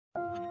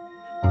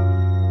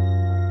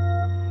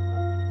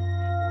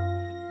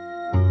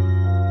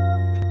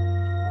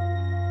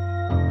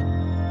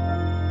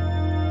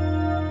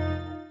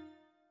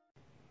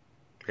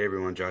Hey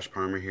everyone, Josh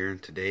Palmer here.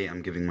 Today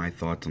I'm giving my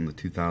thoughts on the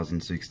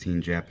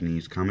 2016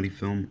 Japanese comedy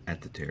film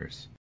At the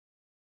Terrace.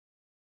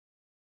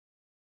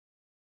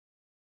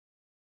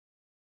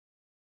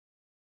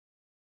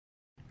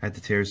 At the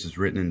Terrace is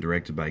written and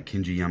directed by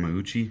Kenji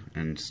Yamauchi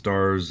and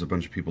stars a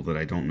bunch of people that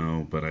I don't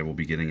know, but I will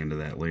be getting into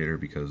that later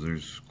because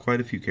there's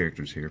quite a few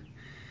characters here.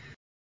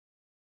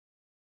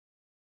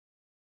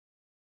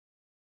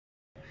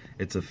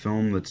 It's a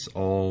film that's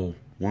all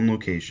one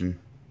location.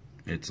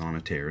 It's on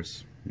a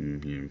terrace.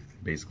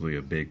 Basically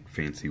a big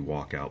fancy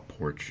walkout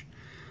porch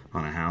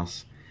on a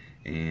house,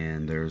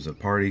 and there's a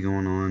party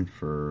going on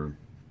for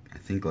I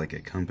think like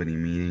a company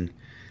meeting,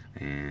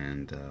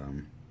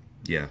 and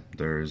yeah,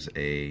 there's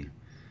a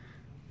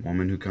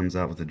woman who comes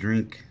out with a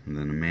drink, and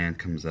then a man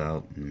comes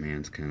out, and the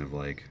man's kind of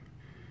like,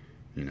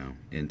 you know,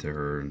 into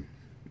her and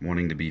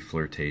wanting to be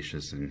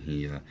flirtatious, and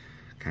he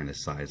kind of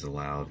sighs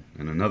aloud,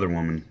 and another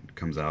woman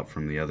comes out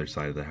from the other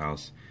side of the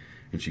house,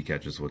 and she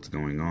catches what's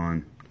going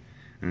on.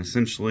 And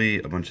essentially,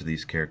 a bunch of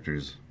these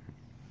characters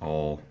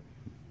all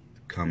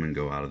come and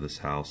go out of this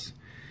house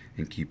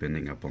and keep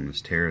ending up on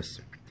this terrace.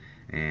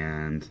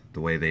 And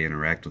the way they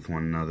interact with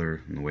one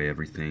another, and the way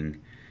everything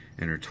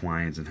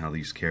intertwines, and how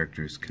these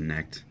characters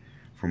connect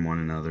from one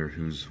another,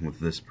 who's with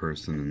this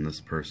person and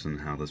this person,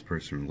 how this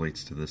person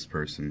relates to this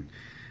person,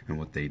 and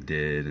what they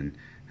did, and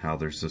how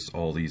there's just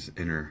all these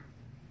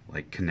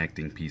like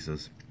connecting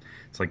pieces.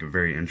 It's like a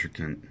very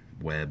intricate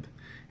web,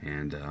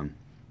 and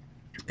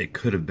it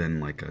could have been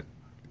like a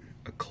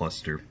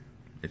cluster,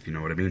 if you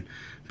know what I mean,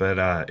 but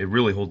it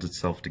really holds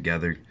itself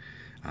together.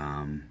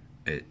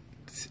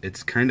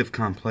 It's kind of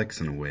complex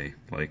in a way,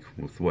 like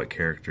with what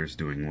characters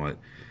doing what,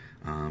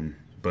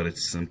 but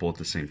it's simple at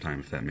the same time,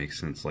 if that makes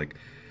sense. Like,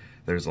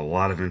 there's a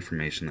lot of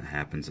information that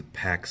happens. It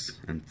packs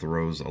and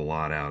throws a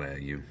lot out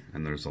at you,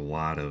 and there's a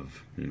lot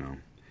of, you know,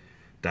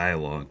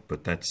 dialogue,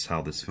 but that's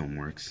how this film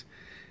works.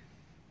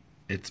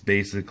 It's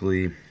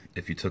basically,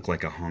 if you took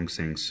like a Hong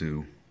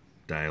Sang-soo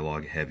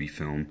dialogue heavy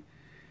film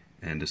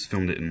and just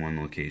filmed it in one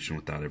location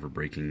without ever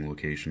breaking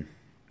location.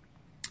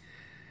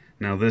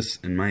 Now this,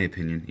 in my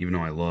opinion, even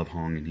though I love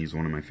Hong and he's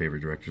one of my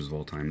favorite directors of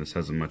all time, this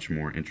has a much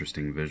more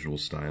interesting visual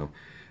style.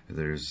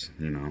 There's,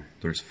 you know,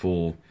 there's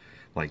full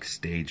like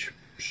stage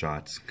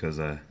shots, because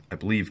I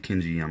believe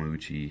Kenji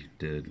Yamauchi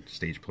did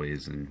stage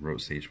plays and wrote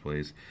stage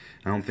plays.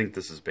 I don't think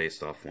this is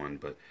based off one,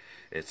 but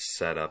it's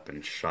set up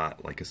and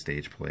shot like a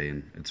stage play,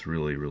 and it's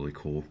really, really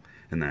cool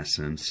in that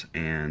sense.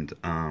 And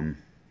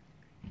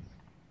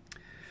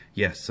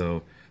yeah,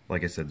 so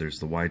like I said, there's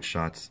the wide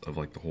shots of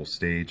like the whole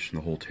stage and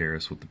the whole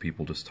terrace with the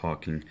people just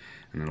talking,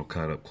 and it'll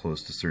cut up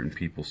close to certain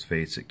people's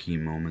face at key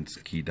moments,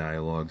 key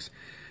dialogues.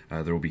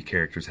 There will be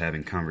characters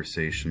having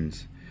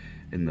conversations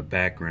in the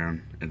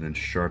background, and then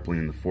sharply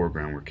in the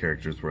foreground, where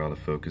characters were out of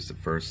focus at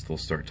first, they'll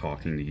start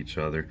talking to each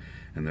other,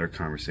 and their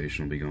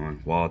conversation will be going,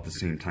 while at the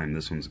same time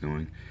this one's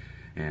going.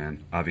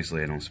 And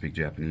obviously I don't speak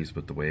Japanese,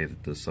 but the way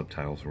that the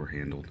subtitles were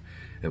handled,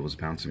 it was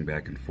bouncing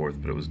back and forth,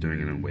 but it was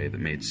doing it in a way that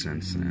made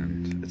sense,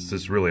 and it's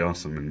just really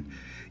awesome. And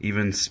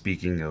even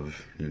speaking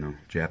of, you know,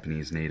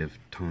 Japanese native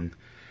tongue,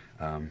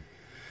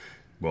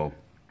 well,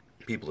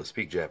 people that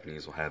speak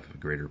Japanese will have a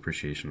greater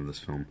appreciation of this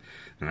film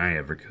than I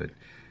ever could,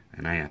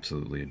 and I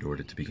absolutely adored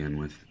it to begin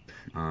with.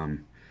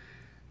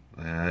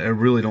 I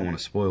really don't want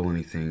to spoil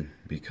anything,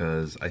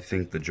 because I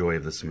think the joy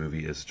of this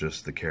movie is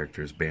just the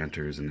characters'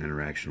 banters and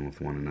interaction with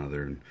one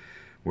another, and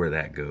where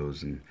that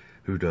goes, and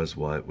who does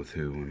what with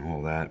who, and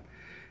all that.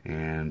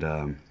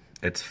 And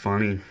it's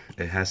funny.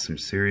 It has some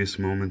serious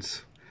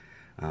moments.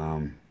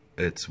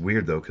 It's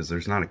weird though, because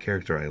there's not a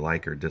character I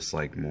like or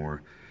dislike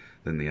more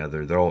than the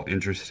other. They're all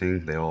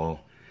interesting. They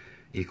all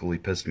equally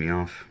pissed me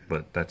off,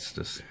 but that's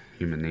just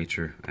human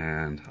nature,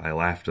 and I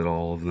laughed at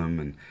all of them,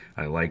 and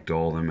I liked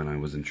all of them, and I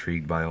was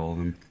intrigued by all of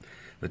them.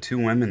 The two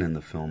women in the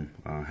film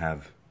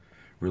have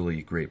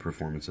really great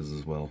performances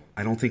as well.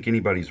 I don't think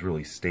anybody's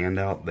really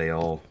standout. They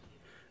all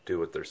do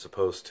what they're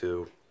supposed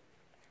to,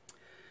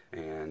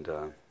 and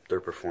their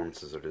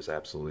performances are just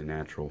absolutely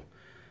natural.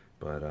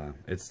 But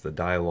it's the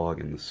dialogue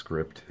and the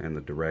script and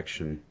the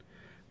direction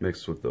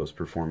mixed with those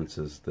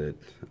performances that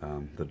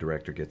the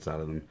director gets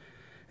out of them.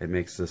 It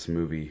makes this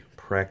movie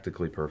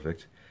practically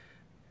perfect.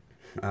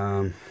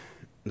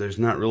 There's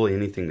not really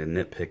anything to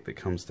nitpick that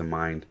comes to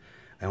mind.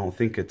 I don't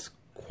think it's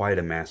quite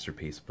a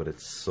masterpiece, but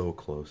it's so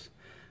close.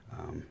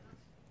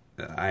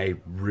 I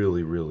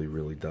really, really,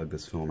 really dug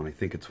this film, and I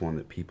think it's one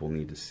that people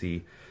need to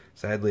see.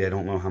 Sadly, I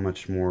don't know how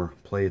much more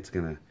play it's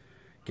gonna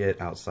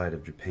get outside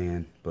of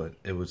Japan, but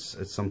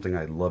it's something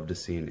I'd love to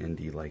see an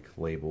indie like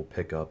label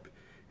pick up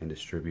and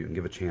distribute and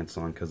give a chance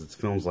on, because it's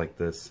films like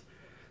this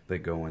that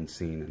go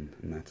unseen,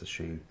 and that's a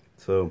shame.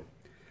 So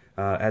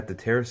At the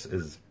Terrace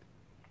is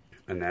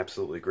an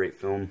absolutely great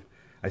film.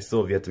 I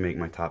still have yet to make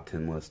my top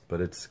 10 list, but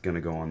it's going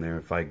to go on there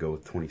if I go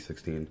with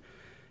 2016.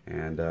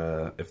 And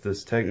if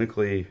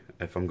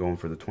I'm going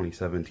for the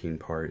 2017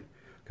 part,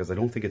 because I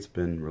don't think it's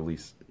been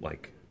released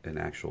like in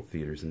actual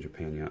theaters in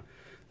Japan yet,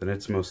 then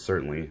it's most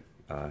certainly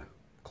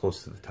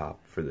close to the top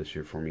for this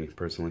year for me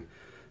personally.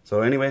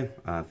 So anyway,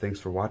 thanks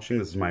for watching.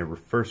 This is my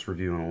first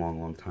review in a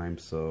long time,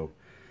 so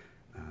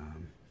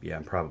yeah,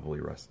 I'm probably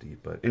rusty.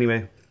 But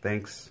anyway,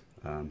 thanks.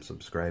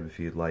 Subscribe if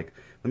you'd like.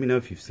 Let me know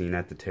if you've seen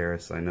At the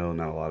Terrace. I know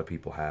not a lot of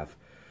people have,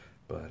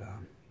 but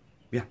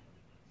yeah,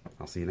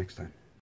 I'll see you next time.